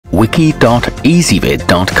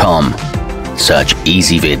wiki.ezvid.com. Search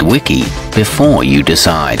Ezvid Wiki before you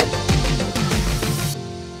decide.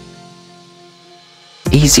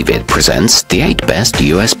 Ezvid presents the 8 best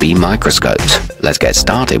USB microscopes. Let's get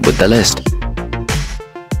started with the list.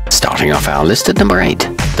 Starting off our list at number 8,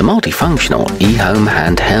 the multifunctional ehome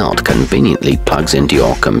handheld conveniently plugs into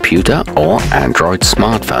your computer or Android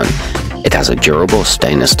smartphone. It has a durable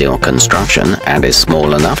stainless steel construction and is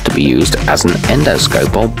small enough to be used as an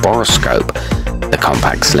endoscope or boroscope. The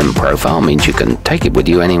compact slim profile means you can take it with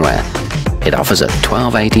you anywhere. It offers a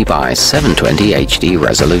 1280 by 720 HD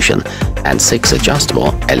resolution and 6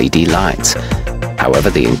 adjustable LED lights.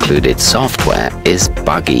 However, the included software is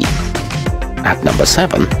buggy. At number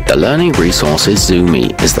 7, the learning resources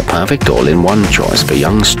Zoomy is the perfect all-in-one choice for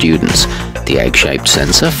young students. The egg-shaped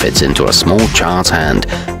sensor fits into a small child's hand,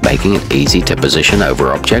 making it easy to position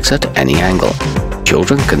over objects at any angle.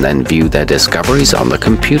 Children can then view their discoveries on the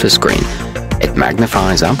computer screen. It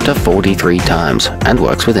magnifies up to 43 times and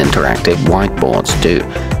works with interactive whiteboards too,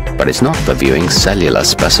 but it's not for viewing cellular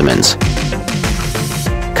specimens.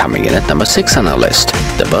 Coming in at number 6 on our list,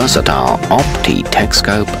 the versatile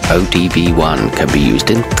opti-tekscope OTV1 can be used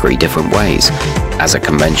in 3 different ways. As a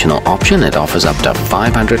conventional option, it offers up to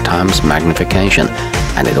 500 times magnification,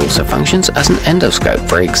 and it also functions as an endoscope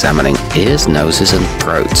for examining ears, noses and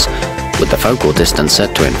throats. With the focal distance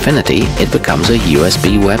set to infinity, it becomes a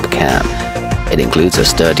USB webcam. It includes a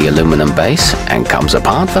sturdy aluminum base and comes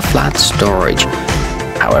apart for flat storage.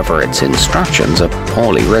 However, its instructions are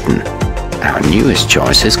poorly written. Our newest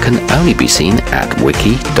choices can only be seen at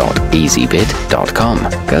wiki.ezvid.com.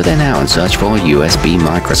 Go there now and search for USB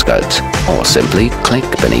microscopes, or simply click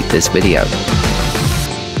beneath this video.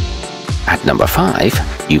 At number 5,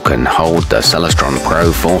 you can hold the Celestron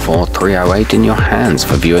CRO4 308 in your hands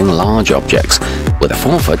for viewing large objects, with a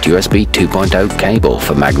 4-foot USB 2.0 cable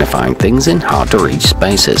for magnifying things in hard-to-reach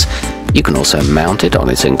spaces. You can also mount it on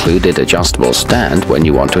its included adjustable stand when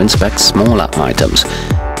you want to inspect smaller items.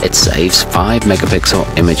 It saves 5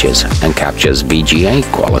 megapixel images and captures VGA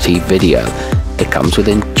quality video. It comes with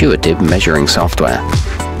intuitive measuring software.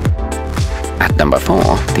 At number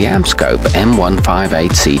 4, the AmpScope M15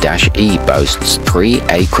 AC2 boasts 3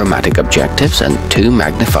 achromatic objectives and 2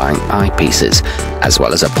 magnifying eyepieces, as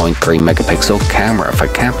well as a 0.3 megapixel camera for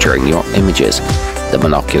capturing your images. The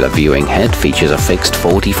monocular viewing head features a fixed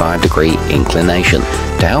 45-degree inclination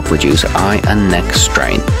to help reduce eye and neck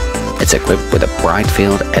strain. It's equipped with a bright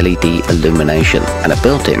field LED illumination and a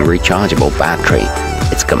built-in rechargeable battery.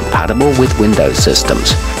 It's compatible with Windows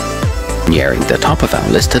systems. Nearing the top of our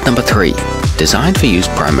list at number 3, designed for use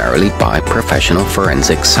primarily by professional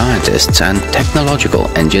forensic scientists and technological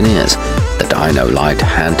engineers, the dino-lite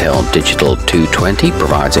Handheld Digital 220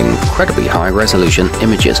 provides incredibly high-resolution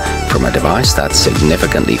images from a device that's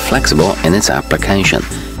significantly flexible in its application.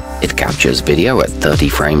 It captures video at 30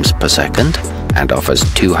 frames per second and offers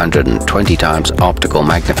 220 times optical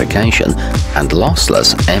magnification and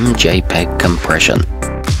lossless MJPEG compression.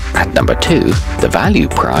 At number 2, the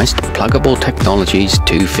value-priced Pluggable Technologies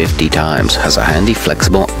 250 times has a handy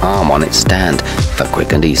flexible arm on its stand for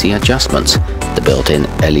quick and easy adjustments. The built-in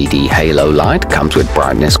LED halo light comes with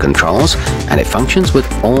brightness controls, and it functions with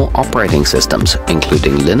all operating systems,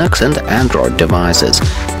 including Linux and Android devices.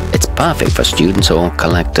 It's perfect for students or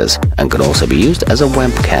collectors and can also be used as a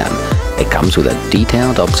webcam. It comes with a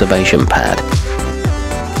detailed observation pad.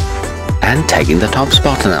 And taking the top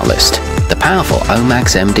spot on our list, the powerful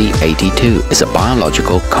Omax MD82 is a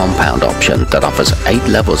biological compound option that offers 8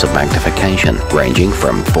 levels of magnification, ranging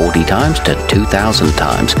from 40 times to 2000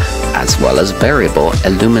 times, as well as variable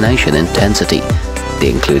illumination intensity.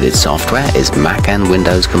 The included software is Mac and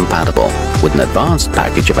Windows compatible, with an advanced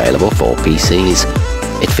package available for PCs.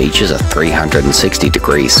 It features a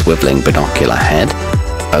 360-degree swiveling binocular head,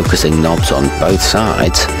 focusing knobs on both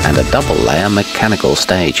sides, and a double-layer mechanical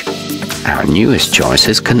stage. Our newest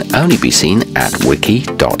choices can only be seen at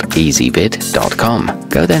wiki.ezvid.com.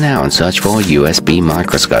 Go there now and search for USB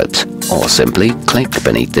microscopes, or simply click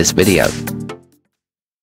beneath this video.